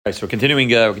Right, so we're continuing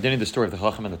the story of the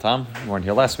Chacham and the Tam. We weren't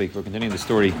here last week. We're continuing the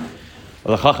story of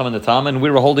the Chacham and the Tam, and we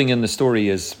were holding in the story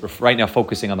is we're right now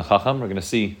focusing on the Chacham. We're going to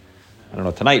see, I don't know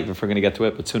tonight if we're going to get to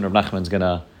it, but soon Nachman's going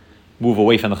to move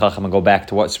away from the Chacham and go back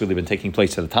to what's really been taking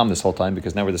place at the Tam this whole time,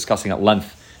 because now we're discussing at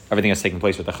length everything that's taking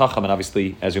place with the Chacham, and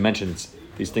obviously, as we mentioned,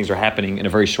 these things are happening in a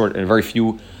very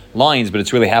few lines, but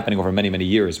it's really happening over many, many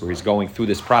years, where he's going through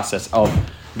this process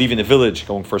of leaving the village,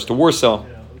 going first to Warsaw.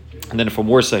 And then from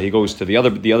Warsaw, he goes to the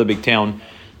other big town,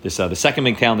 the second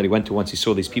big town that he went to once he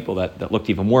saw these people that looked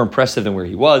even more impressive than where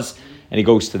he was. And he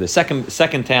goes to the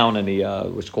second town, and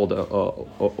which is called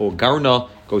Ogarna,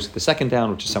 goes to the second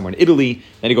town, which is somewhere in Italy.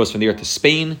 Then he goes from there to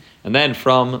Spain, and then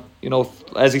from,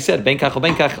 as he said, Benkach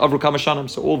Avru Kamashanim.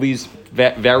 So all these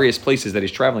various places that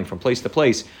he's traveling from place to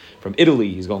place, from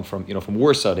Italy, he's going from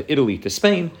Warsaw to Italy to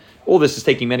Spain. All this is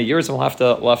taking many years, and we'll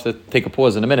have to take a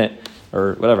pause in a minute,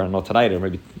 or whatever, I don't know, tonight or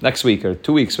maybe next week or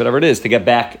 2 weeks, whatever it is, to get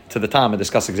back to the Tam and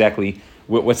discuss exactly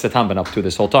what's the Tam been up to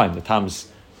this whole time. The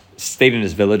Tam's stayed in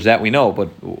his village, that we know, but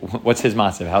what's his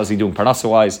matzav? How's he doing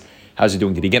parnasa-wise? How's he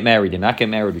doing? Did he get married? Did he not get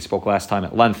married? We spoke last time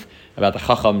at length about the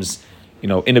Chacham's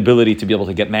inability to be able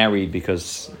to get married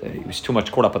because he was too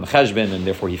much caught up in the cheshbon, and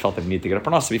therefore he felt that he needed to get a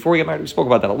parnasa before he got married. We spoke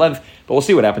about that at length, but we'll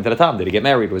see what happened to the Tam. Did he get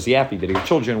married? Was he happy? Did he have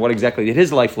children? What exactly did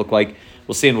his life look like?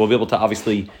 We'll see, and we'll be able to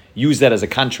obviously use that as a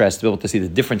contrast to be able to see the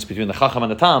difference between the Chacham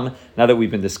and the Tam. Now that we've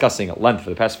been discussing at length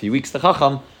for the past few weeks, the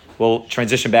Chacham will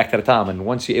transition back to the Tam, and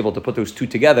once you're able to put those two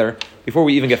together, before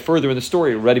we even get further in the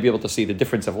story, we're ready to be able to see the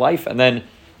difference of life, and then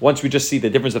once we just see the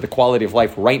difference of the quality of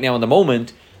life right now in the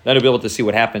moment, then we'll be able to see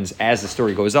what happens as the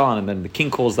story goes on, and then the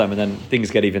king calls them, and then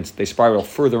things they spiral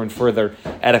further and further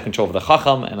out of control for the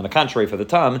Chacham, and on the contrary for the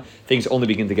Tam, things only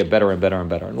begin to get better and better and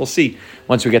better. And we'll see,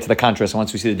 once we get to the contrast, and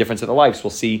once we see the difference of the lives,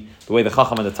 we'll see the way the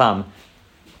Chacham and the Tam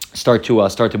start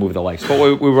to move their lives. But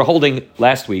what we were holding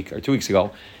last week, or 2 weeks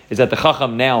ago, is that the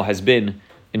Chacham now has been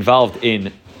involved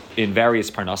in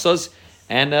various parnassas,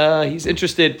 and he's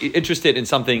interested in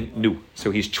something new.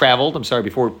 So he's traveled.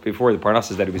 Before the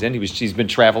parnassas that he was in, he's been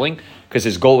traveling because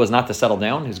his goal was not to settle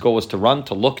down. His goal was to run,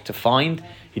 to look, to find.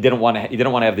 He didn't want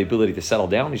to have the ability to settle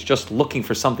down. He's just looking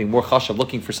for something more chashav,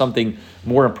 looking for something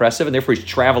more impressive, and therefore he's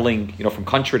traveling, from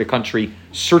country to country,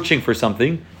 searching for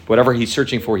something. Whatever he's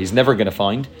searching for, he's never going to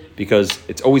find, because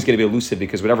it's always going to be elusive,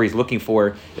 because whatever he's looking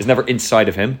for is never inside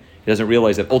of him. He doesn't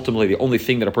realize that ultimately the only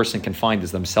thing that a person can find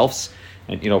is themselves.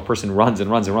 And a person runs and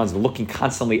looking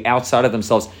constantly outside of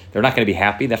themselves. They're not going to be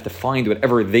happy. They have to find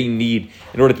whatever they need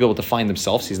in order to be able to find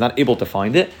themselves. He's not able to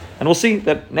find it, and we'll see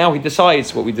that now he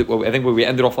decides what we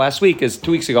ended off last week is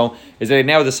 2 weeks ago, is that he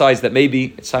now decides that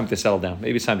maybe it's time to settle down.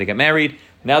 Maybe it's time to get married.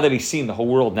 Now that he's seen the whole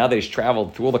world, now that he's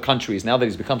traveled through all the countries, now that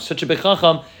he's become such a big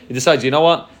chacham, he decides,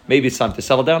 what? Maybe it's time to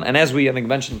settle down. And as we,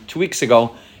 mentioned 2 weeks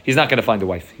ago, he's not going to find a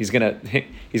wife. He's going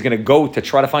to go to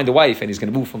try to find a wife, and he's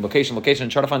going to move from location to location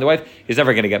and try to find a wife. He's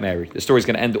never going to get married. The story's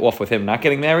going to end off with him not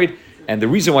getting married. And the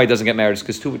reason why he doesn't get married is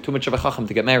because too much of a chacham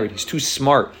to get married. He's too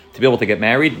smart to be able to get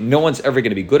married. No one's ever going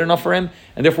to be good enough for him,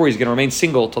 and therefore he's going to remain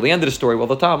single till the end of the story. Well,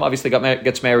 the Tam obviously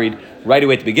gets married right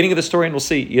away at the beginning of the story, and we'll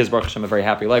see he has Baruch Hashem a very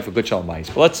happy life, a good shalom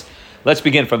bayis. But let's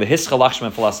begin from the Hischal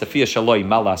Lachman philosophy Shaloi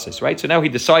Malasis. Right. So now he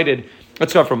decided.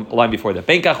 Let's start from a line before that.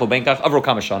 Benkach Avru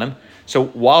Kamashanim. So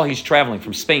while he's traveling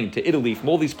from Spain to Italy, from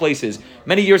all these places,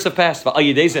 many years have passed.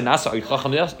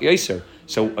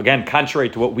 So again, contrary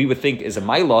to what we would think is a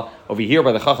maila, over here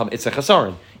by the Chacham, it's a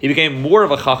chasaron. He became more of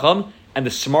a Chacham, and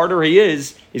the smarter he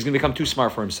is, he's going to become too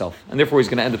smart for himself. And therefore he's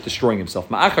going to end up destroying himself.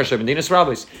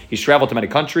 He's traveled to many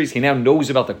countries. He now knows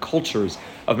about the cultures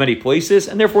of many places,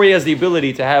 and therefore he has the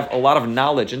ability to have a lot of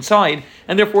knowledge inside,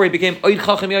 and therefore he became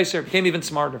became even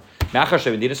smarter.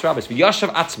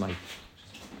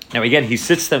 Now again, he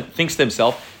thinks to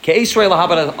himself,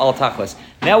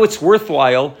 now it's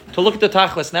worthwhile to look at the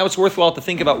tachlis. Now it's worthwhile to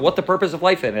think about what the purpose of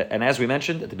life is. And as we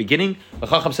mentioned at the beginning, the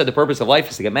Chacham said the purpose of life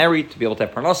is to get married, to be able to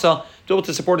have parnasa, to be able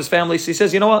to support his family. So he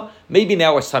says, what? Maybe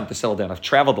now it's time to settle down. I've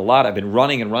traveled a lot. I've been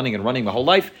running my whole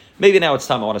life. Maybe now it's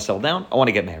time I want to settle down. I want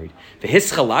to get married. Now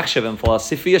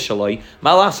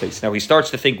he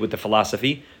starts to think with the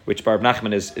philosophy, which by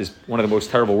Nachman is one of the most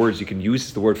terrible words you can use,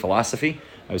 is the word philosophy.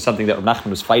 It was something that Nachman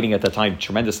was fighting at that time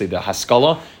tremendously, the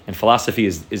haskala, and philosophy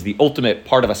is the ultimate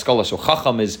part of haskala. So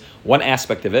chacham is one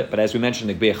aspect of it, but as we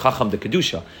mentioned, the chacham, the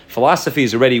kedusha. Philosophy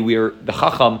is already where the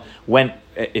chacham went.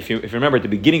 If you remember at the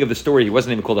beginning of the story, he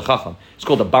wasn't even called a chacham. It's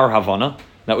called a bar havana.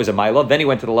 That was a maila. Then he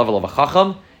went to the level of a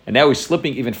chacham, and now he's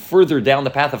slipping even further down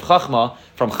the path of chachma,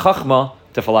 from chachma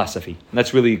to philosophy. And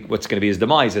that's really what's going to be his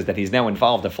demise, is that he's now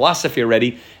involved in philosophy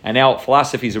already, and now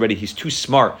philosophy is already, he's too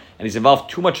smart, and he's involved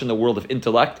too much in the world of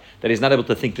intellect, that he's not able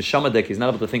to think to shamadik, he's not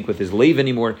able to think with his lave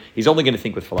anymore, he's only going to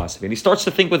think with philosophy. And he starts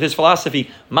to think with his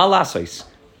philosophy, malasois.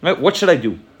 Right? What should I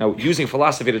do? Now, using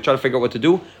philosophy to try to figure out what to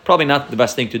do, probably not the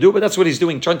best thing to do, but that's what he's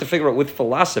doing, trying to figure out with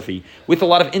philosophy, with a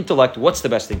lot of intellect, what's the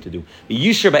best thing to do. He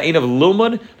decides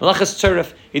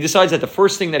that the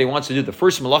first thing that he wants to do, the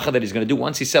first malacha that he's going to do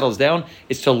once he settles down,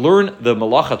 is to learn the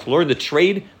malacha, to learn the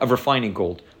trade of refining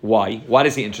gold. Why? Why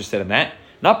is he interested in that?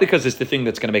 Not because it's the thing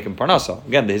that's going to make him parnasa.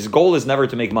 Again, his goal is never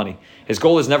to make money. His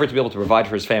goal is never to be able to provide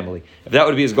for his family. If that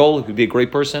would be his goal, he would be a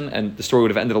great person, and the story would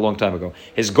have ended a long time ago.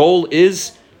 His goal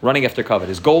is running after covet.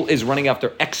 His goal is running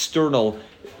after external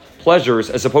pleasures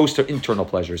as opposed to internal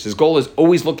pleasures. His goal is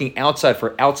always looking outside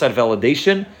for outside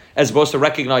validation, as opposed to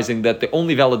recognizing that the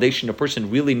only validation a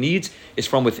person really needs is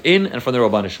from within and from the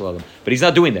Rabbanu Shalom. But he's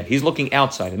not doing that. He's looking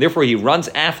outside, and therefore he runs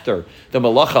after the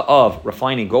malacha of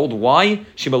refining gold. Why?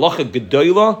 She malacha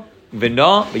gedola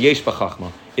v'na v'yesh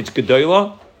b'chachma. It's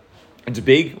gedola, it's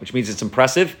big, which means it's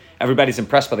impressive. Everybody's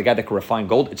impressed by the guy that can refine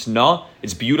gold. It's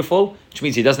it's beautiful, which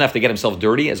means he doesn't have to get himself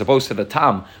dirty, as opposed to the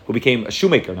tam who became a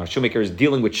shoemaker. Now, a shoemaker is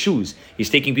dealing with shoes. He's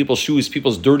taking people's shoes,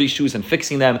 people's dirty shoes, and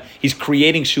fixing them. He's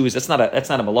creating shoes. That's not a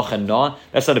malacha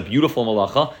That's not a beautiful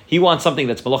malacha. He wants something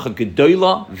that's malacha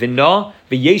gedola v'na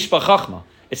v'yesh b'chachma.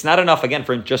 It's not enough, again,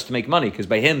 for him just to make money, because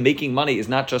by him making money is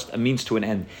not just a means to an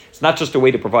end. It's not just a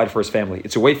way to provide for his family.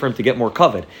 It's a way for him to get more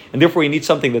covet. And therefore he needs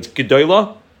something that's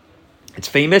gedola. It's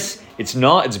famous, it's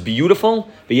beautiful,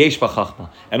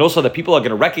 and also that people are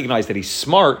going to recognize that he's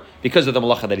smart because of the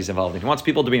malacha that he's involved in. He wants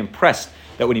people to be impressed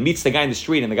that when he meets the guy in the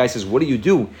street and the guy says, "What do you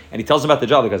do?" and he tells him about the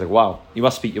job, the guy's like, "Wow, you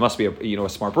must be a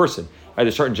smart person." Right?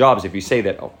 There's certain jobs, if you say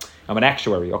that, "Oh, I'm an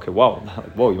actuary," okay, whoa,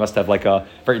 you must have like a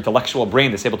very intellectual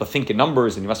brain that's able to think in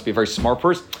numbers, and you must be a very smart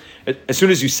person. As soon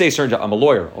as you say certain job, I'm a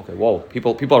lawyer, okay, whoa,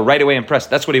 people are right away impressed.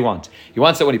 That's what he wants. He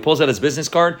wants that when he pulls out his business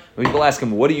card, when people ask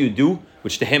him, "What do you do?"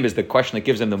 which to him is the question that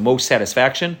gives him the most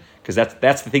satisfaction, because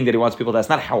that's the thing that he wants people to ask.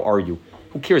 Not how are you?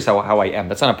 Who cares how I am?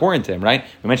 That's not important to him, right?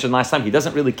 We mentioned last time, he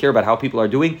doesn't really care about how people are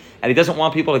doing, and he doesn't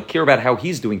want people to care about how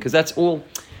he's doing, because that's all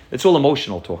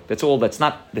emotional talk. That's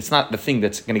not the thing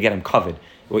that's going to get him covered.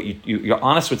 You're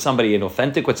honest with somebody and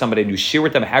authentic with somebody, and you share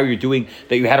with them how you're doing,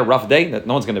 that you had a rough day, that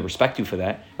no one's going to respect you for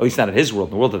that. At least not in his world.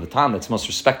 In the world of the time, that's the most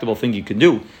respectable thing you can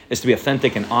do, is to be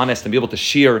authentic and honest and be able to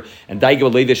share and daigel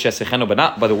leidish yesechenu, but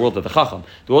not by the world of the chacham.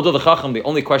 The world of the chacham, the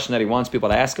only question that he wants people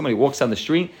to ask him when he walks down the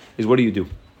street is, "What do you do?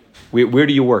 Where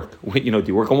do you work? Do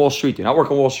you work on Wall Street? Do you not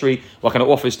work on Wall Street? What kind of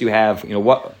office do you have?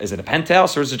 What is it, a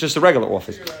penthouse, or is it just a regular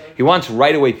office?" He wants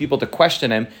right away people to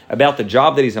question him about the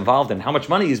job that he's involved in, how much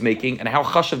money he's making, and how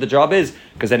chashuv the job is,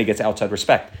 because then he gets outside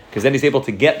respect. Because then he's able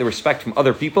to get the respect from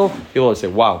other people. People will say,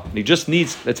 "Wow." And he just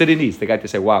needs, that's it he needs, the guy to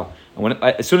say, "Wow." And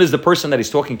as soon as the person that he's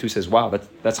talking to says, "Wow,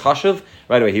 that's chashuv,"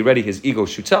 right away, his ego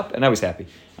shoots up, and now he's happy.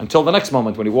 Until the next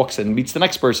moment when he walks in and meets the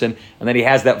next person, and then he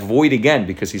has that void again,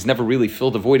 because he's never really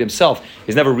filled the void himself.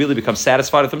 He's never really become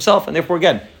satisfied with himself, and therefore,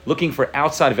 again, looking for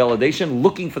outside validation,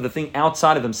 looking for the thing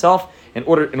outside of himself, in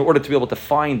order to be able to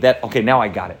find that, okay, now I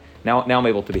got it. Now I'm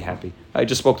able to be happy. I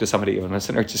just spoke to somebody, and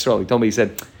he told me, he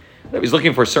said, he was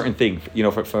looking for a certain thing,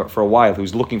 for a while. He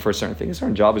was looking for a certain thing, a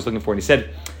certain job he was looking for, and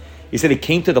he said he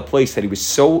came to the place that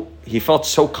he felt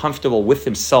so comfortable with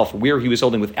himself, where he was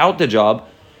holding without the job,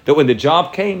 that when the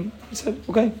job came, he said,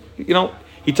 okay,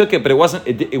 he took it, but it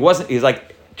wasn't, he's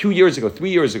like, 2 years ago, 3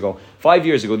 years ago, 5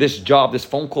 years ago, this job, this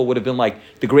phone call would have been like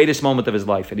the greatest moment of his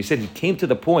life. And he said he came to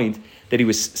the point that he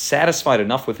was satisfied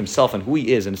enough with himself and who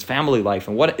he is and his family life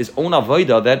and what his own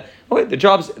avodah, that the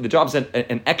job's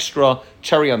an extra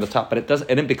cherry on the top, but it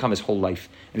didn't become his whole life.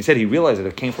 And he said he realized that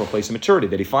it came from a place of maturity,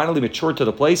 that he finally matured to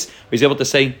the place where he's able to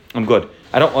say, "I'm good.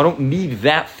 I don't need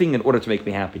that thing in order to make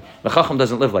me happy." The Chacham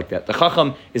doesn't live like that. The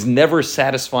Chacham is never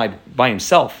satisfied by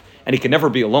himself. And he can never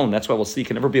be alone. That's why we'll see he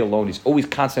can never be alone. He's always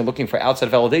constantly looking for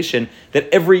outside validation, that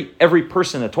every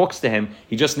person that talks to him,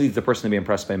 he just needs the person to be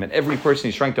impressed by him. And every person,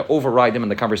 he's trying to override them in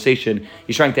the conversation.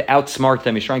 He's trying to outsmart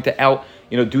them. He's trying to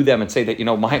do them and say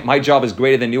that, my job is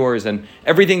greater than yours. And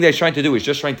everything that he's trying to do is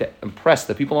just trying to impress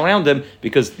the people around him,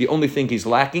 because the only thing he's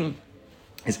lacking,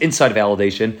 his inside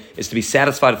validation, is to be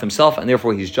satisfied with himself, and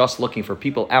therefore he's just looking for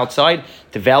people outside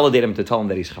to validate him, to tell him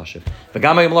that he's chashiv.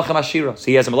 So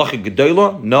he has a malacha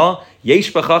gedola, no,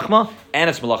 yesh b'chachma, and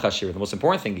it's malacha ashira. The most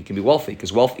important thing, he can be wealthy,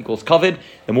 because wealth equals kavod.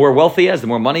 The more wealth he has, the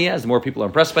more money he has, the more people are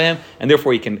impressed by him, and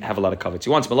therefore he can have a lot of kavod.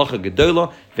 So he wants malacha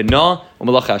gedola, v'na, or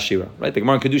malacha ashira. Right? The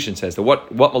Gemara in Kedushin says that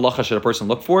what malacha should a person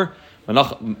look for?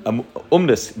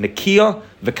 Umnes nekia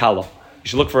v'kala. You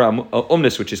should look for a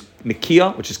umnis, which is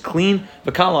nikia, which is clean,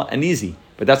 vakala, and easy.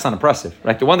 But that's not impressive,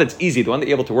 right? The one that's easy, the one that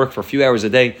you're able to work for a few hours a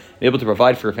day, be able to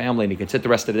provide for your family, and you can sit the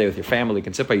rest of the day with your family, you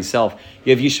can sit by yourself,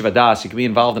 you have yishuv adas, you can be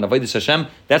involved in avodas Hashem.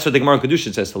 That's what the Gemara in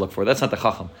Kedushin says to look for. That's not the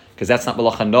chacham, because that's not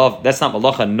malacha no. That's not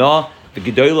malacha no. The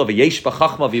gedolah v'yesh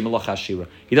b'chachma v'malacha ashira.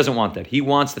 He doesn't want that. He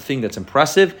wants the thing that's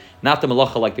impressive, not the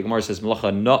malacha like the Gemara says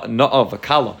malacha no of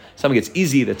akala. Something that's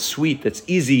easy, that's sweet, that's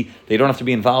easy. They don't have to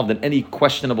be involved in any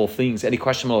questionable things, any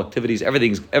questionable activities.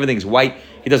 Everything's white.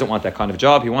 He doesn't want that kind of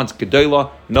job. He wants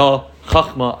gedolah no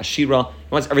chachma ashira.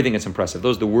 He wants everything that's impressive.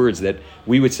 Those are the words that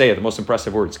we would say are the most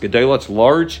impressive words. Gedolah, it's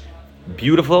large,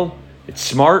 beautiful, it's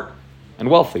smart, and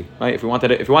wealthy. Right? If we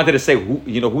wanted to say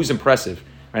who's impressive.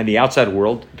 Right, in the outside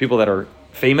world, people that are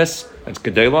famous, that's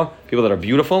Gedolah, people that are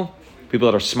beautiful, people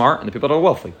that are smart, and the people that are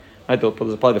wealthy. Right? Those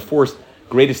are probably the four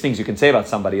greatest things you can say about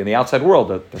somebody in the outside world.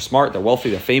 They're smart, they're wealthy,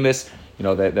 they're famous,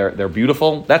 they're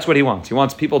beautiful. That's what he wants. He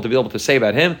wants people to be able to say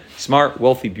about him, smart,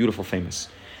 wealthy, beautiful, famous.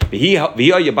 So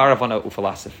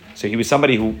he was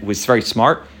somebody who was very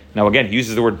smart. Now again, he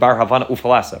uses the word bar havana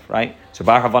ufalasif, right? So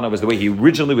bar havana was the way he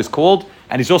originally was called,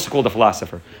 and he's also called a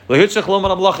philosopher. So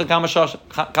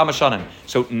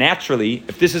naturally,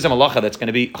 if this is a malacha that's going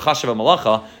to be a chashav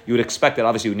malacha, you would expect that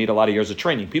obviously you would need a lot of years of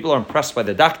training. People are impressed by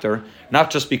the doctor,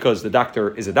 not just because the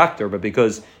doctor is a doctor, but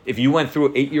because if you went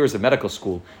through 8 years of medical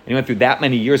school, and you went through that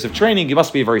many years of training, you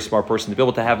must be a very smart person to be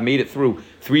able to have made it through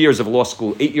 3 years of law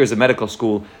school, 8 years of medical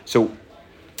school. So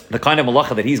the kind of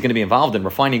malacha that he's going to be involved in,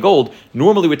 refining gold,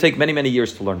 normally would take many, many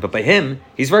years to learn. But by him,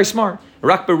 he's very smart. In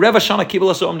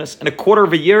a quarter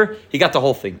of a year, he got the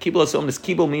whole thing.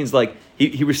 Kibul means like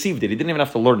he received it. He didn't even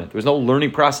have to learn it. There was no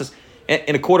learning process.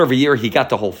 In a quarter of a year, he got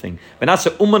the whole thing.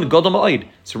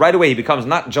 So right away, he becomes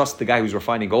not just the guy who's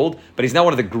refining gold, but he's now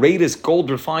one of the greatest gold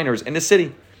refiners in the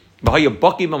city. Right?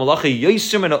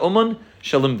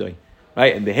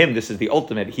 And to him, this is the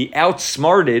ultimate. He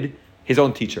outsmarted his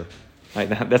own teacher. Right?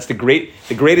 That's the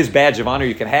greatest badge of honor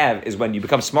you can have is when you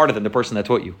become smarter than the person that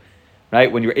taught you.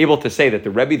 Right? When you're able to say that the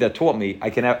Rebbe that taught me, I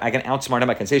can outsmart him,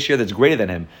 I can say shir that's greater than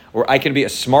him, or I can be a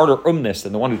smarter umnis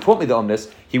than the one who taught me the umnis.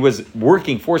 He was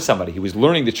working for somebody, he was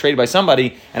learning the trade by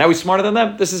somebody, and now he's smarter than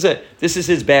them. This is it. This is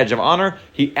his badge of honor.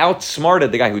 He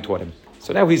outsmarted the guy who taught him.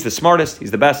 So now he's the smartest,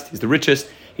 he's the best, he's the richest,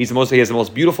 he has the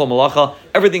most beautiful malacha,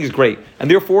 everything is great.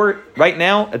 And therefore, right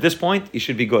now, at this point, he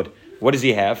should be good. What does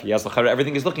he have? He has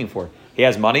everything he's looking for. He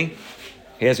has money.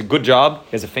 He has a good job.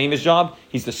 He has a famous job.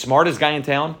 He's the smartest guy in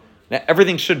town. Now,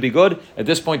 everything should be good. At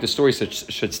this point, the story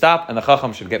should stop, and the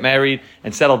chacham should get married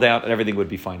and settle down, and everything would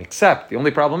be fine. Except, the only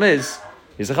problem is,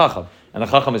 he's a chacham. And the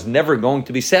chacham is never going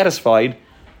to be satisfied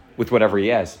with whatever he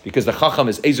has. Because the chacham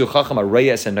is ezu chacham a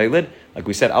reyes and noilid. Like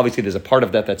we said, obviously there's a part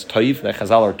of that that's toiv, that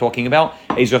Chazal are talking about.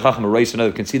 Ezu chacham a reyes and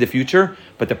noilid can see the future.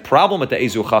 But the problem with the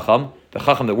ezu chacham, the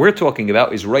chacham that we're talking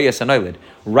about, is reyes and noilid.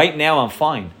 Right now I'm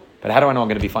fine. But how do I know I'm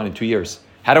going to be fine in 2 years?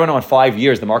 How do I know in 5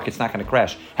 years the market's not going to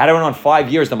crash? How do I know in 5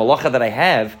 years the malacha that I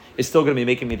have is still going to be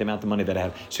making me the amount of money that I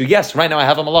have? So yes, right now I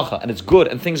have a malacha and it's good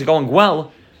and things are going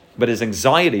well, but his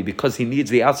anxiety, because he needs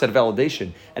the outside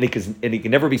validation and he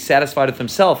can never be satisfied with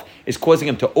himself, is causing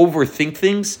him to overthink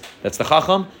things. That's the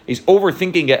chacham. He's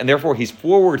overthinking it, and therefore he's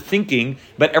forward thinking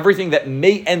about everything that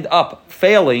may end up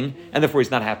failing, and therefore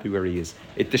he's not happy where he is.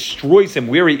 It destroys him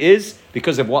where he is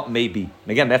because of what may be.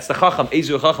 And again, that's the chacham.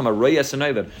 Ezu chacham arayas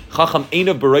anayvad. Chacham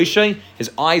einav bereishay.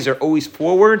 His eyes are always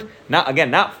forward.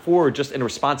 Not forward just in a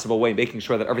responsible way, making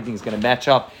sure that everything's going to match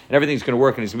up and everything's going to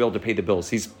work, and he's going to be able to pay the bills.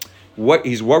 He's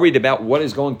worried about what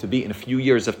is going to be in a few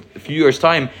years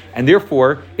time, and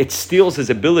therefore it steals his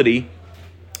ability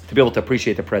to be able to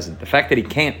appreciate the present. The fact that he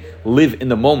can't live in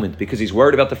the moment because he's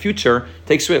worried about the future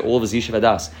takes away all of his yishuv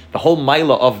adas. The whole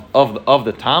maila of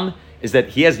the tam is that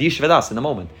he has yishuv adas in the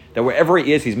moment. That wherever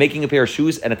he is, he's making a pair of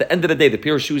shoes, and at the end of the day, the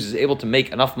pair of shoes is able to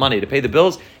make enough money to pay the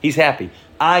bills. He's happy.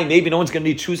 Maybe no one's going to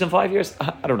need shoes in 5 years.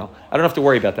 I don't know. I don't have to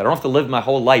worry about that. I don't have to live my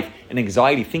whole life in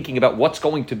anxiety thinking about what's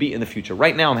going to be in the future.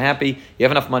 Right now, I'm happy. You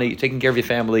have enough money. You're taking care of your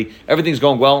family. Everything's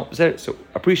going well. So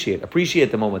appreciate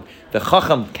the moment. The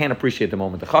chacham can't appreciate the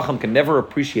moment. The chacham can never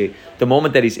appreciate the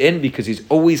moment that he's in because he's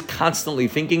always constantly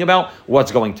thinking about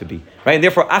what's going to be. Right? And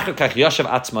therefore,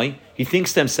 he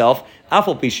thinks to himself,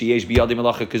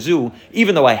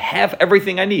 even though I have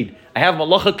everything I need, I have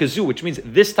malacha kazu, which means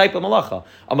this type of malacha,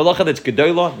 a malacha that's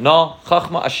gedolah, na,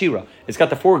 chachma, ashira. It's got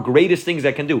the four greatest things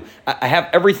I can do. I have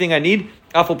everything I need.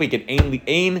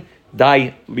 Ein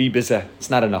dai li bezeh. It's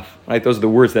not enough, right? Those are the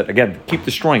words that again keep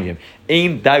destroying him.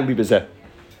 Ein dai li bezeh.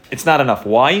 It's not enough.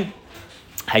 Why?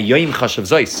 Hayoim chashav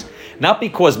zois. Not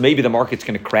because maybe the market's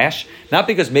going to crash. Not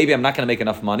because maybe I'm not going to make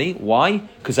enough money. Why?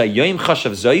 Because hayoim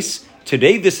chashav zois.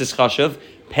 Today this is chashav.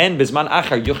 Pen bizman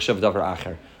achar yuchshav davar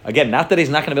achar. Again, not that he's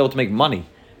not going to be able to make money,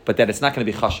 but that it's not going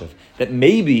to be chashav. That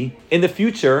maybe in the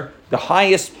future the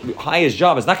highest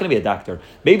job is not going to be a doctor.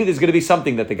 Maybe there's going to be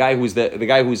something that the guy who's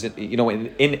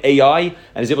in AI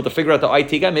and is able to figure out the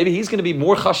IT guy. Maybe he's going to be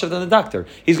more chashav than the doctor.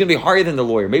 He's going to be higher than the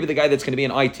lawyer. Maybe the guy that's going to be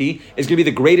in IT is going to be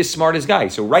the greatest, smartest guy.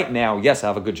 So right now, yes, I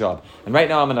have a good job, and right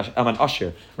now I'm an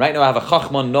usher. Right now I have a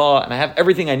chachman na, and I have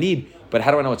everything I need. But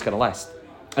how do I know it's going to last?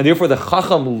 And therefore, the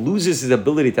chacham loses his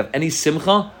ability to have any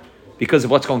simcha because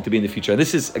of what's going to be in the future. And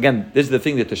this is the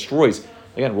thing that destroys.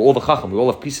 Again, we're all the chacham. We all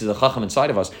have pieces of chacham inside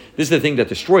of us. This is the thing that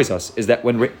destroys us, is that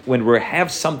when we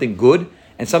have something good,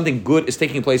 and something good is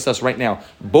taking place to us right now,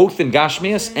 both in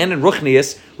Gashmias and in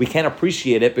Ruchnias, we can't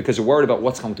appreciate it because we're worried about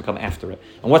what's going to come after it.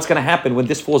 And what's going to happen when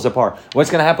this falls apart. What's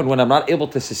going to happen when I'm not able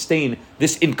to sustain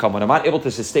this income, when I'm not able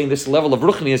to sustain this level of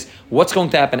Ruchnias. What's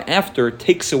going to happen after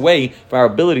takes away from our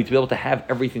ability to be able to have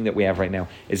everything that we have right now.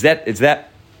 It's that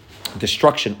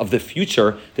destruction of the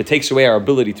future that takes away our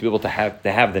ability to be able to have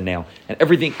the now. And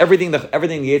everything the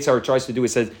Yetzer Hara tries to do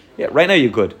is says, yeah, right now you're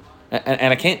good.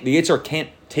 And the Yetzer Hara can't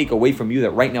take away from you that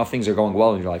right now things are going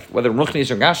well in your life, whether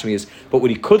Ruchnias or Gashmias. But what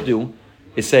he could do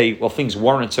is say, well, things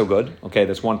weren't so good. Okay,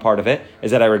 that's one part of it,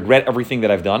 is that I regret everything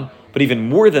that I've done. But even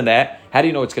more than that, how do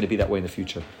you know it's going to be that way in the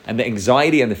future? And the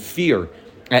anxiety and the fear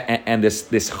and this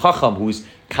chacham who's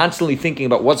constantly thinking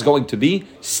about what's going to be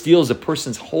steals a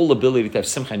person's whole ability to have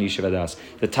simcha and yeshiva das.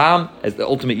 The tam is the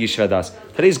ultimate yeshiva das.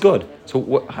 Today's good.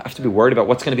 So I have to be worried about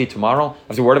what's going to be tomorrow. I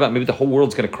have to be worried about maybe the whole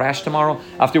world's going to crash tomorrow.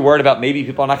 I have to be worried about maybe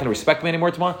people are not going to respect me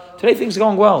anymore tomorrow. Today things are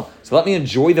going well. So let me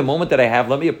enjoy the moment that I have.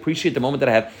 Let me appreciate the moment that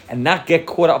I have and not get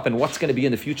caught up in what's going to be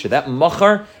in the future. That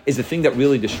machar is the thing that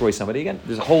really destroys somebody. Again,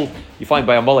 there's you find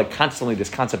by Amalek constantly this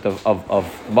concept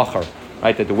of machar.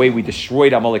 Right, that the way we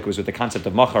destroyed Amalek was with the concept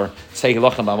of machar. Say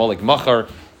hilachem Amalek machar.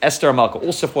 Esther Malka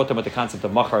also fought them with the concept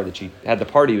of machar, that she had the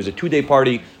party. It was a 2-day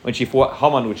party when she fought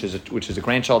Haman, which is a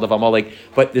grandchild of Amalek.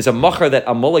 But there's a machar that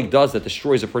Amalek does that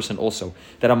destroys a person also.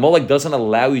 That Amalek doesn't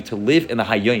allow you to live in the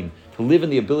hayim, to live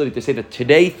in the ability to say that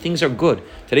today things are good,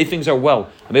 today things are well,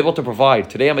 I'm able to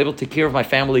provide, today I'm able to take care of my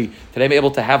family, today I'm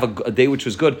able to have a day which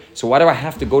was good. So why do I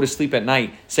have to go to sleep at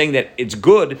night saying that it's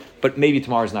good, but maybe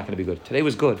tomorrow's not going to be good? Today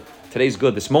was good. Today's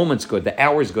good. This moment's good. The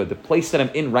hour's good. The place that I'm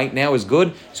in right now is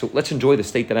good. So let's enjoy the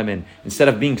state that I'm in instead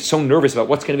of being so nervous about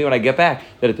what's going to be when I get back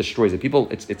that it destroys it. People,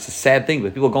 it's a sad thing,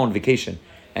 but people go on vacation.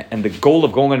 And the goal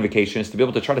of going on vacation is to be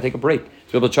able to try to take a break,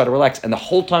 to be able to try to relax. And the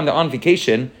whole time they're on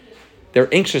vacation,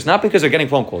 they're anxious, not because they're getting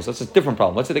phone calls. That's a different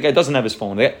problem. Let's say the guy doesn't have his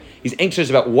phone. He's anxious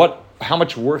about how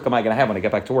much work am I going to have when I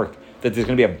get back to work? That there's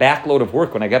going to be a backload of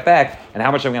work when I get back, and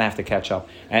how much I'm going to have to catch up.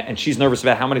 And she's nervous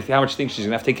about how much things she's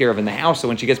going to have to take care of in the house.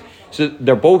 So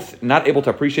they're both not able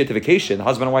to appreciate the vacation. The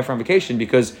husband and wife are on vacation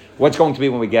because what's going to be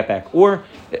when we get back? Or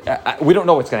we don't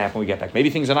know what's going to happen when we get back.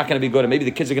 Maybe things are not going to be good, and maybe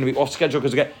the kids are going to be off schedule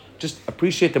because just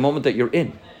appreciate the moment that you're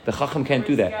in. The Chacham can't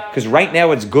do that. Because right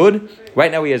now it's good.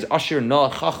 Right now he has Asher,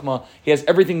 Noah, Chachma. He has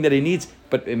everything that he needs,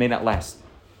 but it may not last.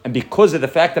 And because of the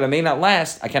fact that it may not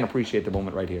last, I can't appreciate the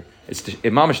moment right here. It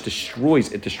mamish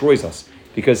destroys us.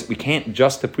 Because we can't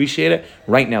just appreciate it.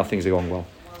 Right now things are going well.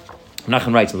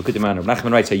 Nachman writes, look at the manner.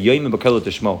 Nachman writes, Hayoim in B'Koilot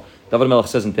Tishmo. David Melech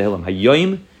says in Tehillim,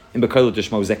 Hayoim in B'Koilot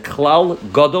Tishmo is a klal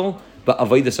gadol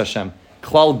ba'avodas Hashem.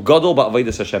 Klal gadol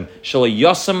ba'avodas Hashem. Shelo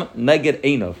yasam neged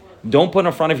einov. Don't put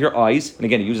in front of your eyes, and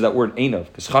again, he uses that word einov,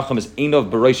 because Chacham is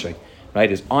einov b'roshei, right?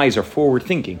 His eyes are forward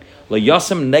thinking. Lo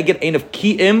yasam neged einov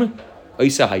ki'im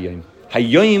oisa hayoim.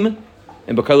 Hayoim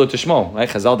in B'Koilot Tishmo, right?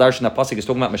 Chazal Darshan HaPasuk is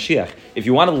talking about Mashiach. If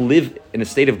you want to live in a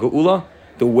state of Geula,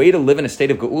 the way to live in a state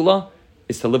of Geula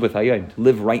is to live with Hayoim, to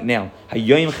live right now.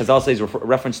 Hayoim, Chazal says,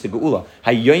 reference to Geula.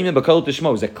 Hayoim in B'Koilot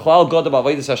Tishmo is a klal god of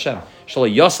avodas Hashem.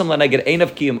 Shelo yasam leneged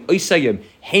einov ki'im oisa hayoim.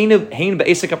 Hein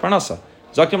be'esek ha'parnasa.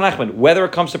 Zaktim Nachman, whether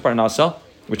it comes to Parnasa,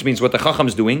 which means what the Chacham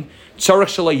is doing, don't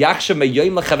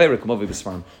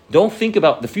think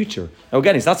about the future. Now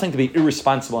again, he's not saying to be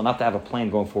irresponsible and not to have a plan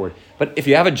going forward. But if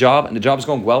you have a job and the job is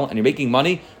going well and you're making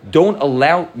money, don't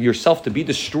allow yourself to be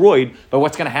destroyed by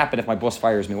what's going to happen if my boss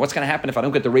fires me. What's going to happen if I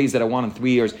don't get the raise that I want in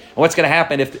 3 years? And what's going to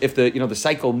happen if the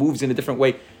cycle moves in a different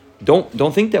way? Don't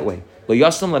think that way.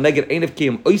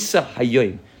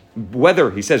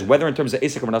 Whether in terms of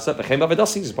Isaac or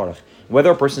Manaseh,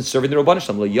 whether a person is serving the Rabban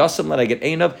Shalom,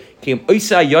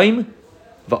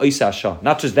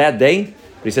 not just that day,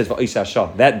 but he says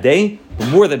that day, but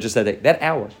more than just that day, that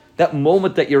hour, that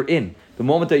moment that you're in,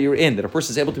 that a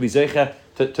person is able to be zeicha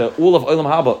to all of Olam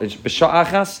Haba,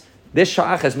 b'sha'achas, This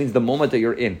sha'achas means the moment that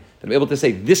you're in. That I'm able to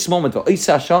say, this moment,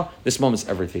 this moment's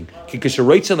everything. A person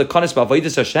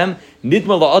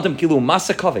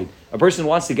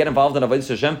wants to get involved in Avodas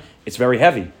Hashem, it's very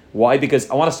heavy. Why? Because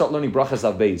I want to start learning brachas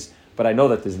av beis, but I know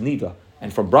that there's nida.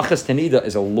 And from brachas to nida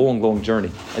is a long, long journey.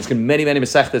 It's going to be many, many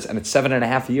mesechtas, and it's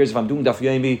 7.5 years. If I'm doing daf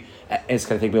yomi, it's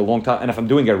going to take me a long time. And if I'm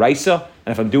doing a raisa,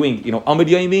 and if I'm doing, amud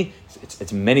yomi,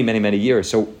 it's many, many, many years.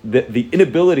 So the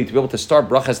inability to be able to start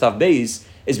brachas daf beis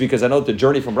is because I know the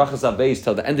journey from brachas daf beis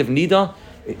till the end of nida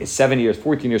is 7 years,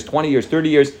 14 years, 20 years, 30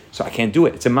 years. So I can't do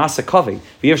it. It's a masa kaved.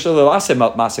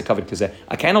 Masa kaved because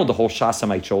I can't hold the whole shas on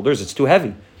my shoulders. It's too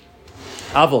heavy.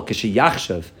 Aval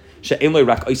k'sheyachshav.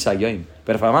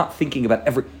 But if I'm not thinking about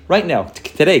right now,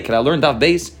 today, can I learn daf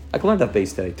beis? I can learn daf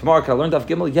beis today. Tomorrow, can I learn daf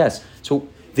gimel? Yes. So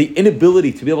the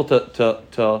inability to be able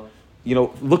to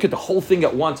look at the whole thing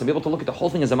at once and be able to look at the whole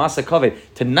thing as a masa kaved,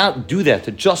 to not do that,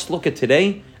 to just look at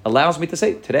today, allows me to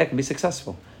say today I can be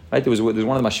successful. Right? There's one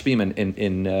of the mashpim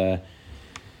in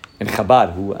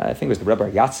Chabad, who I think it was the Rebbe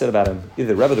Yatz said about him, either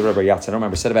the Rebbe or the Rebbe Yatz, I don't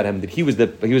remember, said about him that he was the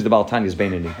Baal Tanya's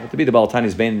Beinani. To be the Baal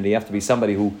Tanya's Beinani, you have to be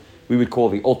somebody who we would call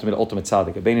the ultimate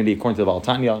tzaddik. A Beinani, according to the Baal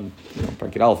Tanya,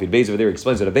 Parakid Aleph, Beis over there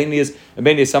explains what a Beinani is. A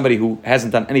Beinani is somebody who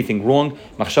hasn't done anything wrong.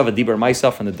 Machshava Dibar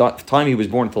Maisa, from the time he was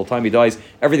born until the time he dies,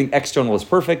 everything external is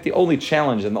perfect. The only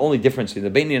challenge and the only difference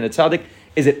between the Beinani and a tzaddik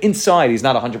is that inside he's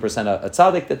not 100% a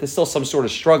tzaddik, that there's still some sort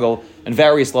of struggle and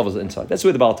various levels inside. That's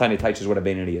where the Baal Tanya teaches what a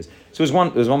Beinani is. So there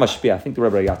was one mashpia, I think the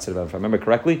Rebbe Yatz said about him, if I remember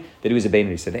correctly, that he was a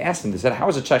Beinani. So they asked him, they said, how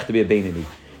is a shaykh to be a Beinani?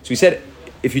 So he said,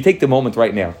 if you take the moment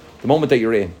right now, the moment that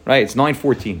you're in, right, it's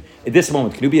 9:14. At this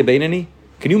moment, can you be a Beinani?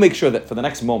 Can you make sure that for the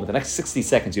next moment, the next 60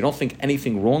 seconds, you don't think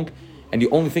anything wrong, and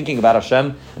you're only thinking about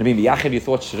Hashem, and being biyachid, your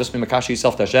thoughts should just be makashi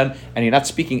yourself to Hashem, and you're not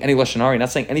speaking any lashon hara, you're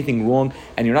not saying anything wrong,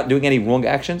 and you're not doing any wrong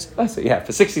actions? I say, yeah,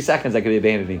 for 60 seconds I could be a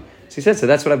Beinani. So he said, so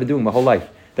that's what I've been doing my whole life.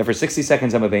 That for 60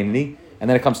 seconds I'm a Beinani, and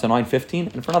then it comes to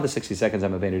 9:15, and for another 60 seconds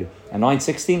I'm a Beinani, and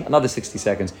 9:16, another 60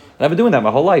 seconds. And I've been doing that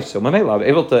my whole life. So I'm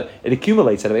able to, it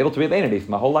accumulates, and I'm able to be a Beinani for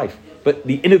my whole life. But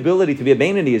the inability to be a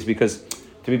Beinani is because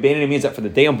to be Beinani means that from the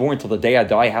day I'm born till the day I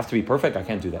die, I have to be perfect. I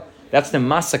can't do that. That's the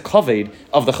masa kaved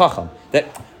of the chacham. That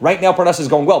right now Parnas is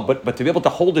going well, but to be able to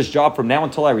hold this job from now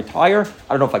until I retire,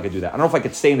 I don't know if I could do that. I don't know if I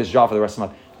could stay in this job for the rest of my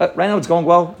life. Right now it's going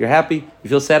well, you're happy, you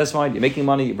feel satisfied, you're making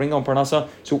money, you bring home Parnasa.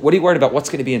 So what are you worried about? What's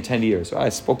going to be in 10 years? So I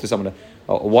spoke to someone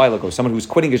a while ago, someone who's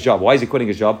quitting his job. Why is he quitting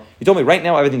his job? He told me right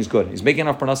now everything's good. He's making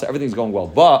enough Parnasa, everything's going well.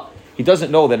 But he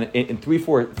doesn't know that in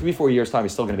 3-4 years' time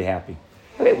he's still going to be happy.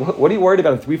 Okay, what are you worried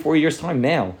about in 3-4 years' time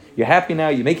now? You're happy now,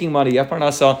 you're making money, you have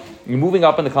Parnasa, you're moving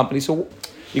up in the company, so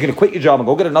you're going to quit your job and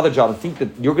go get another job and think that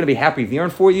you're going to be happy there in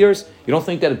 4 years. You don't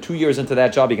think that in 2 years into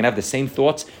that job, you're going to have the same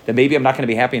thoughts that maybe I'm not going to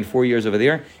be happy in 4 years over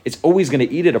there. It's always going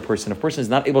to eat at a person. A person is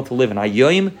not able to live in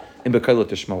hayoim and b'kailot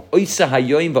tishmo. Oisa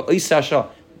hayoim v'oisa asha.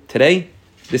 Today,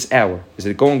 this hour, is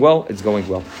it going well? It's going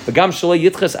well. And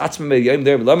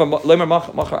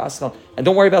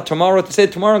don't worry about tomorrow. To say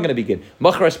tomorrow I'm going to be good.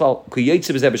 The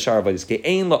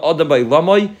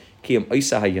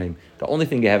only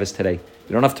thing you have is today.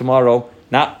 You don't have tomorrow.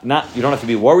 You don't have to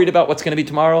be worried about what's going to be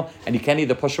tomorrow, and you can't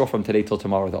either push off from today till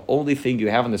tomorrow. The only thing you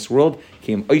have in this world,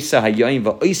 the only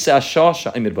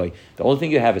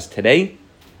thing you have is today,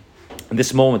 and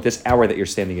this moment, this hour that you're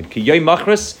standing in.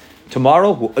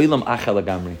 Tomorrow,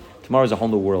 tomorrow is a whole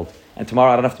new world, and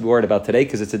tomorrow I don't have to be worried about today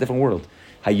because it's a different world.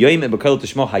 Like Nachman,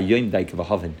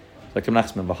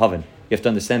 you have to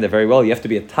understand that very well. You have to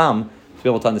be a tam to be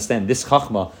able to understand this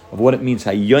chachma of what it means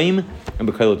hayoim and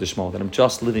b'kailot tishmo, that I'm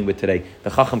just living with today.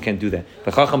 The chacham can't do that.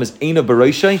 The chacham is eina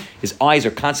b'roshai. His eyes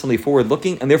are constantly forward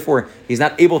looking, and therefore he's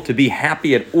not able to be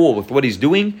happy at all with what he's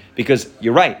doing, because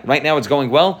you're right now it's going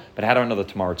well, but how do I know that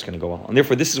tomorrow it's going to go well? And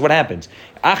therefore this is what happens.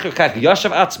 I have this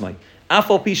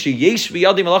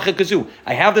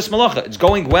malacha, it's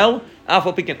going well,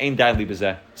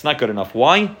 it's not good enough.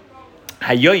 Why?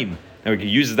 Hayoim. Now we can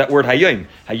use that word hayoim.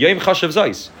 Hayoim chashav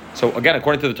zais. So again,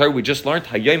 according to the Torah, we just learned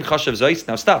hayoim chashav zais.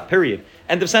 Now stop. Period.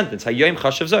 End of sentence. Hayoim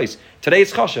chashav zais. Today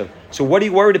it's chashav. So what are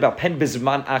you worried about? Pen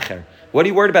bizman acher. What are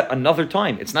you worried about? Another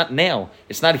time. It's not now.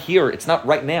 It's not here. It's not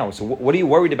right now. So what are you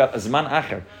worried about? Azman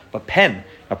acher. But pen.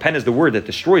 Now pen is the word that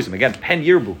destroys him. Again, pen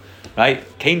yirbu. Right?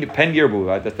 Pen yirbu.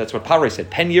 Right? That's what Paray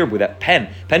said. Pen yirbu. That pen.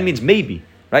 Pen means maybe.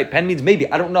 Right? Pen means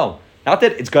maybe. I don't know. Not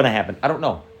that it's going to happen. I don't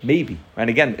know. Maybe. And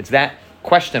again, it's that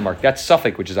question mark. That's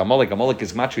suffix, which is amalek. Amalek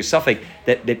is matri suffix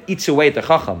that eats away at the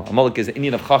chacham. Amalek is the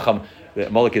Indian of chacham.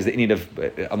 Amalek is the Indian of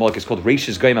Amalek is called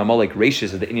Reishis Goyim. Amalek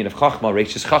Reishis is the Indian of chachma.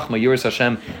 Reishis chachma Yiras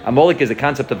Hashem. Amalek is the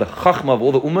concept of the chachma of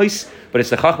all the umais, but it's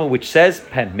the chachma which says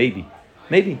pen. Maybe.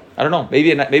 I don't know.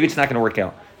 Maybe it's not going to work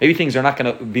out. Maybe things are not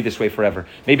going to be this way forever.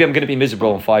 Maybe I'm going to be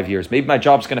miserable in 5 years. Maybe my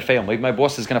job's going to fail. Maybe my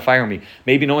boss is going to fire me.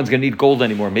 Maybe no one's going to need gold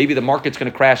anymore. Maybe the market's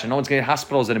going to crash and no one's going to need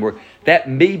hospitals anymore. That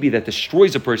maybe that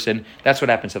destroys a person. That's what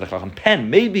happens to the Chacham.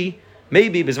 Pen, maybe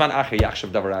bizman acher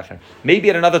yachshav davar acher. Maybe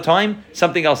at another time,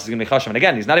 something else is going to be chashav. And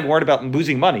again, he's not even worried about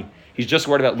losing money. He's just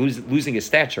worried about losing his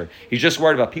stature. He's just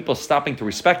worried about people stopping to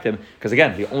respect him. Because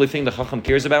again, the only thing the Chacham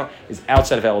cares about is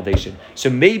outside validation. So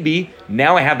maybe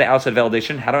now I have the outside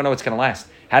validation. How do I know it's going to last?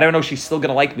 How do I know she's still going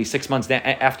to like me 6 months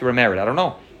after we're married? I don't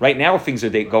know. Right now things are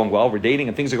going well. We're dating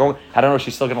and things are going. How do I know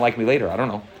she's still going to like me later? I don't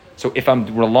know. So if I'm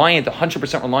 100%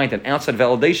 reliant on outside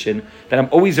validation, then I'm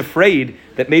always afraid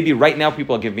that maybe right now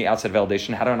people will give me outside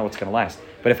validation. How do I know what's going to last?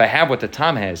 But if I have what the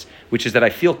Tam has, which is that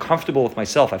I feel comfortable with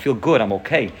myself, I feel good, I'm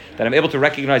okay, that I'm able to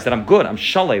recognize that I'm good, I'm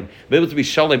shalem, I'm able to be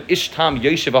shalem, ish tam,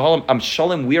 yeshiv ahalim, I'm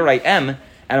shalem where I am, and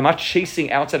I'm not chasing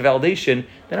outside validation,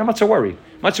 then I'm not so worried.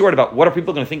 I'm not so worried about what are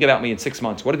people going to think about me in 6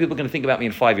 months? What are people going to think about me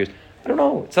in 5 years? I don't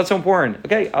know. It's not so important.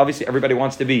 Okay, obviously everybody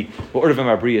wants to be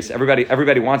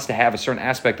everybody wants to have a certain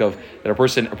aspect of that a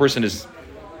person is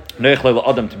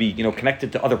to be,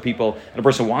 connected to other people, and a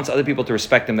person wants other people to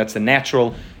respect them. That's the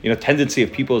natural, tendency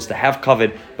of people is to have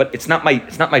kavod, but it's not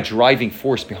my driving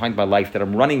force behind my life that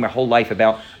I'm running my whole life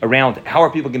around. How are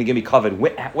people going to give me kavod?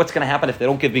 What's going to happen if they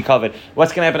don't give me kavod?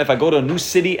 What's going to happen if I go to a new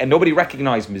city and nobody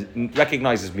recognizes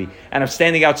me, and I'm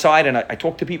standing outside and I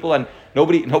talk to people and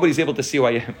nobody's able to see who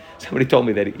I am. Somebody told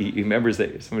me that he remembers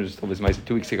that. Someone just told me this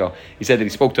 2 weeks ago. He said that he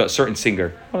spoke to a certain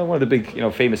singer, one of the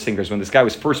big, famous singers, when this guy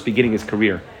was first beginning his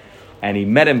career. And he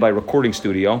met him by recording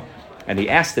studio, and he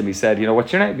asked him, he said,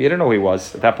 what's your name? He didn't know who he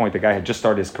was. At that point, the guy had just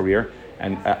started his career,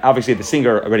 and obviously the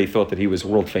singer already thought that he was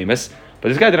world famous, but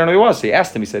this guy didn't know who he was. So he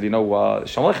asked him, he said, Shalom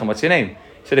Aleichem, what's your name?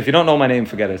 He said, if you don't know my name,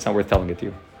 forget it. It's not worth telling it to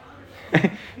you.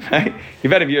 Right? He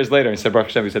met him years later and said, Baruch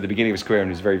Hashem, he said at the beginning of his career, and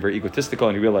he was very, very egotistical,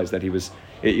 and he realized that he was,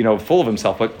 full of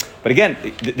himself. But again,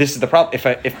 this is the problem.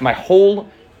 If my whole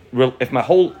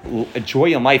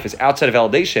joy in life is outside of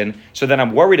validation, so then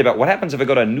I'm worried about what happens if I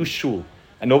go to a new shul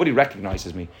and nobody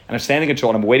recognizes me, and I'm standing in shul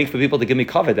and I'm waiting for people to give me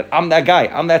kavod, that I'm that guy,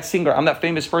 I'm that singer, I'm that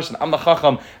famous person, I'm the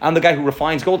chacham, I'm the guy who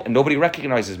refines gold, and nobody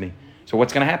recognizes me. So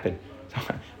what's going to happen?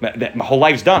 My whole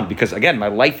life's done, because again, my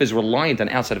life is reliant on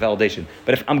outside validation.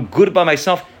 But if I'm good by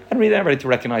myself, I don't need anybody to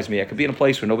recognize me. I could be in a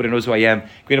place where nobody knows who I am. I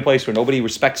could be in a place where nobody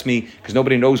respects me because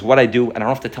nobody knows what I do, and I don't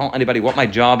have to tell anybody what my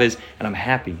job is, and I'm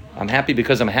happy. I'm happy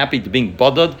because I'm happy to being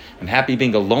bodad. I'm happy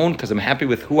being alone because I'm happy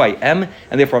with who I am,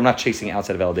 and therefore I'm not chasing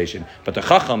outside validation. But the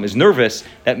chacham is nervous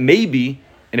that maybe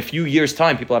in a few years'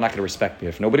 time, people are not going to respect me.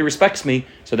 If nobody respects me,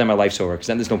 so then my life's over, because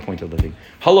then there's no point of living.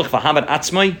 Halach v'hamad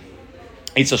atzmai,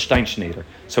 Eitzel Steinschneider.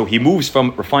 So he moves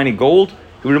from refining gold,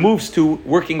 he moves to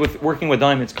working with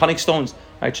diamonds, cutting stones.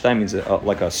 Right? Stein means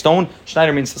like a stone.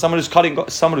 Schneider means someone who's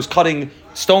cutting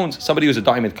stones, somebody who's a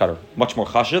diamond cutter. Much more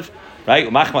chashiv,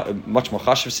 right? Much more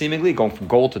chashiv seemingly, going from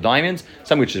gold to diamonds,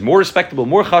 something which is more respectable,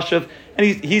 more chashiv, and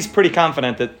he's pretty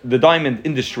confident that the diamond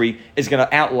industry is going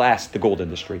to outlast the gold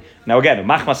industry. Now again,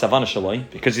 machma savana shaloi,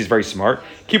 because he's very smart.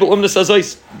 Kibul umnas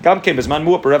azois, gam kem bezman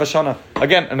mu'at b'reva shana.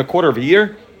 Again, in a quarter of a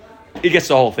year, he gets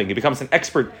the whole thing. He becomes an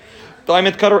expert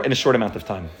diamond cutter in a short amount of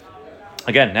time.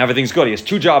 Again, now everything's good. He has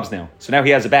 2 jobs now. So now he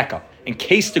has a backup. In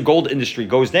case the gold industry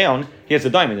goes down, he has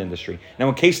a diamond industry. Now,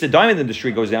 in case the diamond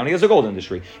industry goes down, he has a gold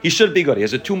industry. He should be good. He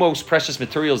has the 2 most precious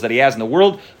materials that he has in the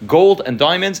world, gold and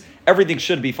diamonds. Everything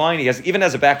should be fine. He even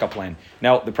has a backup plan.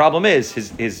 Now, the problem is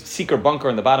his secret bunker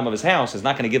in the bottom of his house is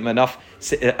not going to give him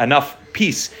enough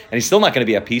peace. And he's still not going to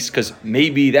be at peace because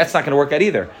maybe that's not going to work out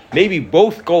either. Maybe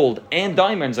both gold and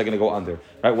diamonds are going to go under.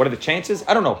 Right? What are the chances?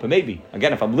 I don't know, but maybe.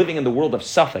 Again, if I'm living in the world of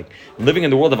Safek, I'm living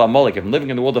in the world of Amalek, if I'm living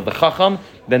in the world of the Chacham,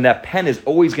 then that pen is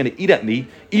always going to eat at me,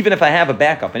 even if I have a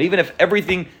backup. And even if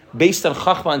everything based on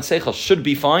Chachma and Seichel should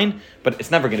be fine, but it's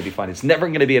never going to be fine. It's never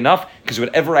going to be enough, because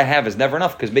whatever I have is never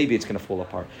enough, because maybe it's going to fall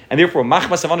apart. And therefore, Machma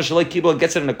Savana Shalai Kibul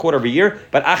gets it in a quarter of a year,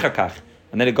 but Achar Kach.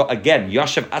 And then it go again,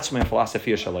 Yashav Atzmai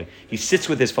philosophy Shalai. He sits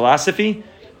with his philosophy.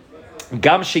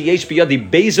 Gam sheyesh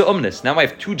biyadi beza umnis. Now I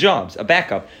have 2 jobs, a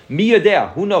backup.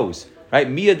 Miyadea, who knows? Right?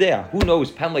 Miyadea, who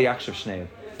knows? Penle yakshav shneim.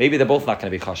 Maybe they're both not going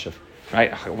to be chashav.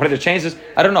 Right? What are the chances?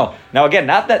 I don't know. Now again,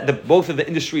 not that both of the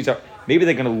industries are. Maybe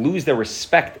they're going to lose their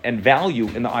respect and value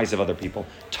in the eyes of other people.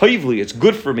 Toivli, it's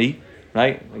good for me.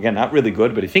 Right? Again, not really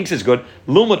good, but he thinks it's good.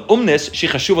 Lumad umnis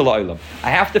shichashuva la'olam. I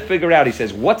have to figure out, he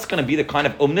says, what's going to be the kind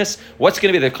of umnis, what's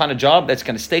going to be the kind of job that's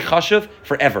going to stay chashuv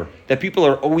forever, that people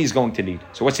are always going to need.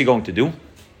 So what's he going to do?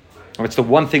 What's the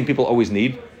one thing people always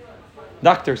need?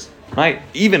 Doctors. right?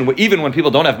 Even when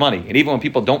people don't have money, and even when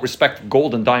people don't respect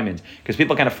gold and diamonds, because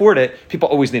people can't afford it, people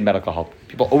always need medical help.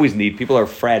 People are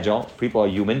fragile, people are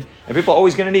human, and people are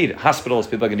always going to need hospitals,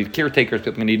 people are going to need caretakers,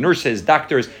 people are going to need nurses,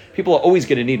 doctors, people are always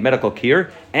going to need medical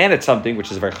care, and it's something which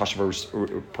is a very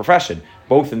chashuv profession.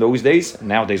 Both in those days, and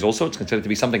nowadays also, it's considered to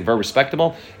be something very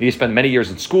respectable. You need to spend many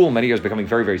years in school, many years becoming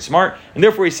very, very smart, and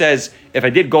therefore he says, if I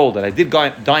did gold and I did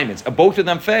diamonds, and both of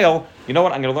them fail, you know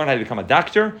what? I'm going to learn how to become a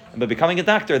doctor, and by becoming a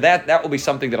doctor, that will be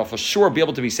something that I'll for sure be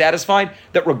able to be satisfied.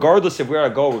 That regardless of where I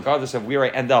go, regardless of where I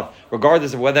end up,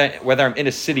 regardless of whether I'm in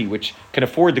a city which can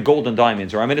afford the gold and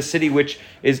diamonds, or I'm in a city which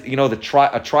is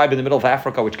a tribe in the middle of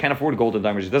Africa which can't afford gold and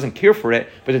diamonds, it doesn't care for it,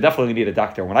 but they definitely need a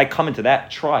doctor. When I come into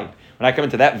that tribe, when I come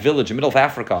into that village in the middle of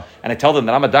Africa and I tell them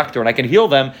that I'm a doctor and I can heal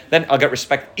them, then I'll get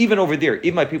respect even over there.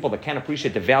 Even by people that can't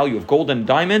appreciate the value of gold and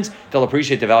diamonds, they'll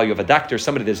appreciate the value of a doctor,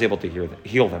 somebody that's able to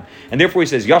heal them. And therefore he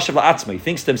says, Yashav la'atzma, he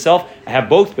thinks to himself, I have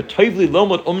both, but toivli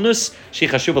lomod umnus shi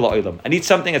chashuv la'olam. I need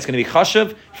something that's going to be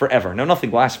chashuv forever. Now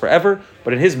nothing lasts forever,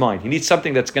 but in his mind, he needs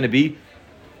something that's going to be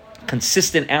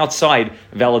consistent outside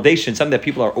validation, something that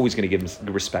people are always going to give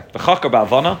him respect.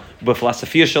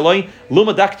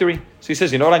 So he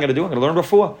says, you know what I'm going to do? I'm going to learn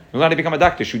refuah. I'm going to learn how to become a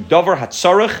doctor. Shudavar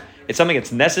hatzarich. It's something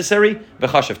that's necessary.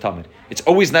 V'chashav tamid. It's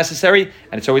always necessary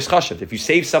and it's always chashav. If you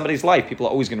save somebody's life, people are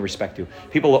always going to respect you.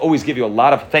 People will always give you a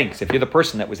lot of thanks. If you're the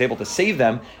person that was able to save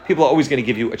them, people are always going to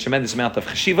give you a tremendous amount of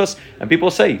chashivas. And people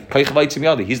will say,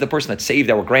 he's the person that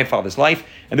saved our grandfather's life.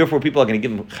 And therefore people are going to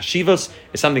give him chashivas.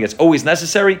 It's something that's always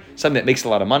necessary, something that makes a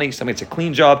lot of money, something that's a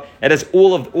clean job. It has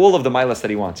all of the milas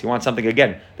that he wants. He wants something,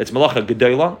 again, that's malacha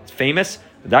gedola, it's famous.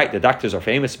 The doctors are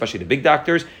famous, especially the big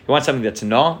doctors. You want something that's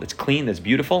that's clean, that's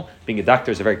beautiful. Being a doctor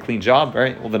is a very clean job,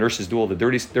 right? All the nurses do all the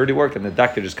dirty work, and the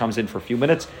doctor just comes in for a few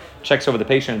minutes, checks over the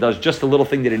patient, and does just the little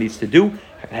thing that he needs to do.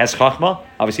 It has chachma.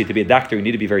 Obviously, to be a doctor, you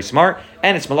need to be very smart,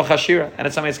 and it's malach hashira, and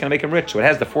it's something that's going to make him rich. So it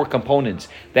has the 4 components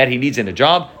that he needs in a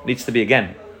job. It needs to be,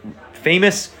 again,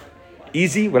 famous,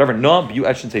 easy, whatever,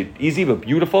 I shouldn't say easy, but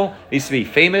beautiful. It needs to be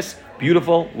famous,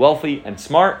 beautiful, wealthy, and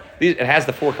smart. It has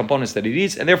the 4 components that he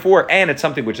needs, and it's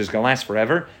something which is going to last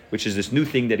forever, which is this new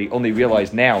thing that he only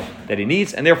realized now that he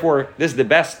needs, and therefore, this is the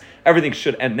best. Everything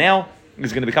should end now.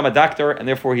 He's going to become a doctor, and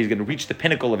therefore he's going to reach the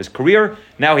pinnacle of his career.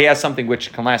 Now he has something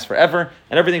which can last forever,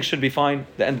 and everything should be fine.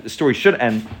 The story should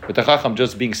end with the Chacham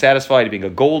just being satisfied, being a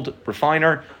gold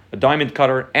refiner, a diamond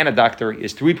cutter, and a doctor. He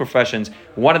has 3 professions.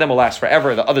 One of them will last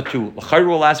forever. The other 2, l'chayru,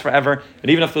 will last forever.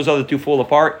 And even if those other 2 fall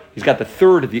apart, he's got the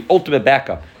 3rd, the ultimate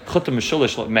backup.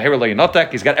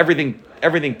 He's got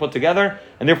everything put together,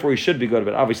 and therefore he should be good.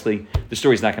 But obviously, the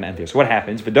story's not going to end here. So what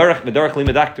happens?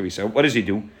 So what does he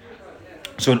do?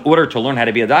 So in order to learn how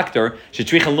to be a doctor, the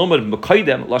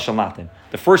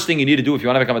first thing you need to do if you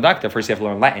want to become a doctor, first you have to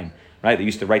learn Latin. Right? They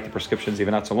used to write the prescriptions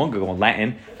even not so long ago in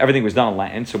Latin. Everything was done in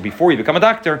Latin. So before you become a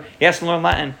doctor, he has to learn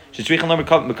Latin. And you have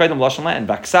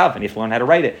to learn how to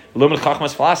write it.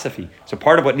 Philosophy. So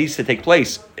part of what needs to take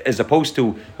place, as opposed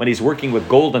to when he's working with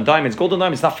gold and diamonds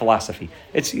is not philosophy.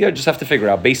 It's you just have to figure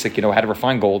out basic, how to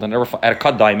refine gold and how to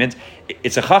cut diamonds.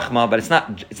 It's a chachma, but it's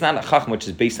not a chachma which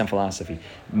is based on philosophy.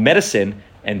 Medicine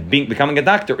and becoming a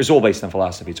doctor is all based on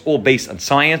philosophy. It's all based on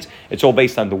science. It's all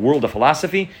based on the world of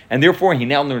philosophy. And therefore, he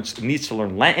now needs to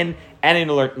learn Latin, and he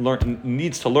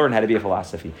needs to learn how to be a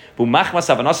philosophy. So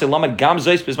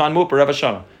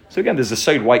again, there's a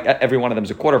side why every one of them is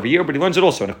a quarter of a year, but he learns it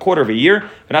also in a quarter of a year.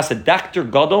 Doctor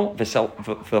Gadol,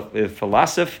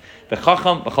 philosoph,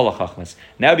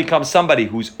 now he becomes somebody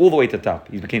who's all the way to the top.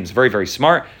 He becomes very, very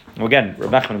smart. And again,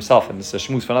 Nachman himself, and this is a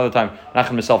shmooze for another time,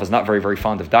 Nachman himself is not very, very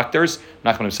fond of doctors.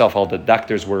 Nachman himself held that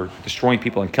doctors were destroying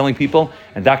people and killing people,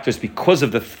 and doctors, because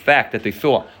of the fact that they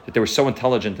thought that they were so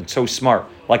intelligent and so smart,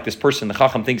 like this person, the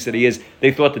Chacham thinks that he is,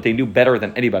 they thought that they knew better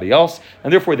than anybody else,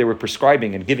 and therefore they were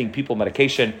prescribing and giving people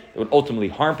medication that would ultimately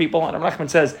harm people. And Nachman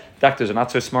says, doctors are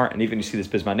not so smart, and even you see this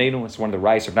Bismanenu, it's one of the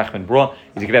rights of Nachman Bra,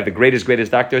 is you could have the greatest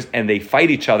doctors, and they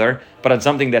fight each other, but on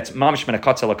something that's mamish min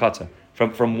akatza lakatza.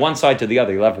 From one side to the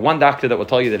other. You'll have one doctor that will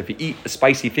tell you that if you eat a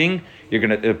spicy thing,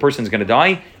 the person's gonna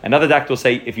die. Another doctor will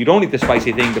say, if you don't eat the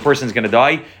spicy thing, the person's gonna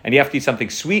die, and you have to eat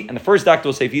something sweet. And the first doctor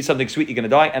will say, if you eat something sweet, you're gonna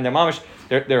die. And they're mamish,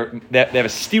 they have a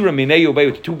stira minei ubei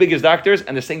with the 2 biggest doctors,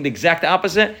 and they're saying the exact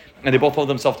opposite. And they both hold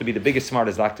themselves to be the biggest,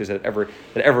 smartest doctors that were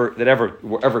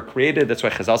ever created. That's why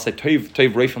Chazal say Toiv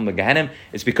Reifim Legehenim.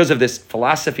 It's because of this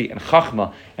philosophy and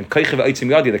Chachma and Koichev Eitzim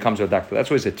Yadi that comes with a doctor. That's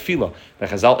why it's a tefillah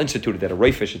that Chazal instituted that a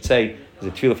Reifa should say. Is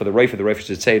a tefillah for the Reifa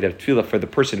should say that a tefillah for the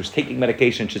person who's taking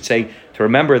medication should say to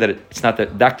remember that it's not the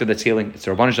doctor that's healing, it's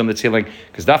the Rabbanan Shalom that's healing.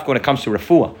 Because dafka when it comes to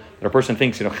refuah, that a person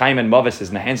thinks Chaim and Mavis is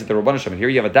in the hands of the Rabbanan Shalom, and here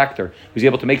you have a doctor who's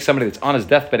able to make somebody that's on his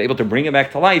deathbed able to bring him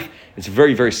back to life. It's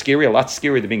very, very scary. A lot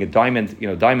scarier than being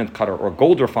a diamond cutter or a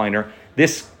gold refiner.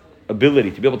 This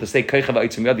ability to be able to say Koichev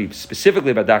Eitzim Yadi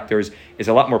specifically about doctors is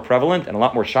a lot more prevalent and a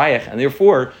lot more shaykh, and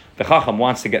therefore the Chacham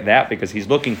wants to get that because he's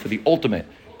looking for the ultimate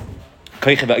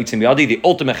Koichev Eitzim Yadi, the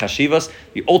ultimate chashivas,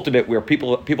 the ultimate where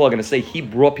people are going to say he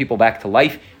brought people back to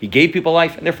life, he gave people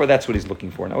life, and therefore that's what he's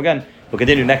looking for. Now again, we'll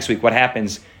continue next week what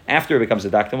happens after he becomes a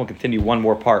doctor, and we'll continue one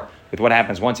more part with what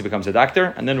happens once he becomes a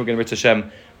doctor, and then we're going to, Ritz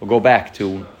Hashem, we'll go back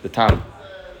to the Tam.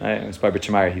 It's by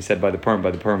B'Shemaya. He said by the perm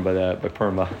cut,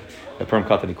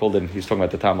 and he called him. He was talking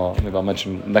about the Tam. Maybe I'll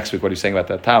mention next week what he's saying about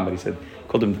the Tam. But he said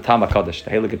called him the Tam HaKadosh,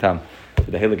 the Heilige Tam,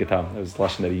 the Heilige Tam. That was the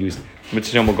lesson that he used.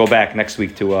 Mitzvah Shem will go back next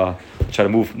week to try to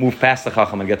move past the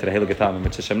Chacham and get to the Heilige Tam. And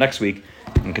Mitzvah Shem next week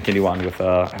and continue on with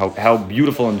how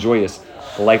beautiful and joyous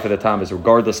the life of the Tam is,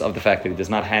 regardless of the fact that he does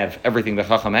not have everything the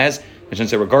Chacham has. I shouldn't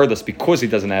say regardless, because he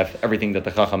doesn't have everything that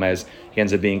the Chacham has, he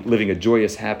ends up living a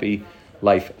joyous, happy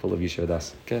life full of Yishua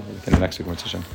Das. Okay, we'll continue next week, Mitzvah Shem.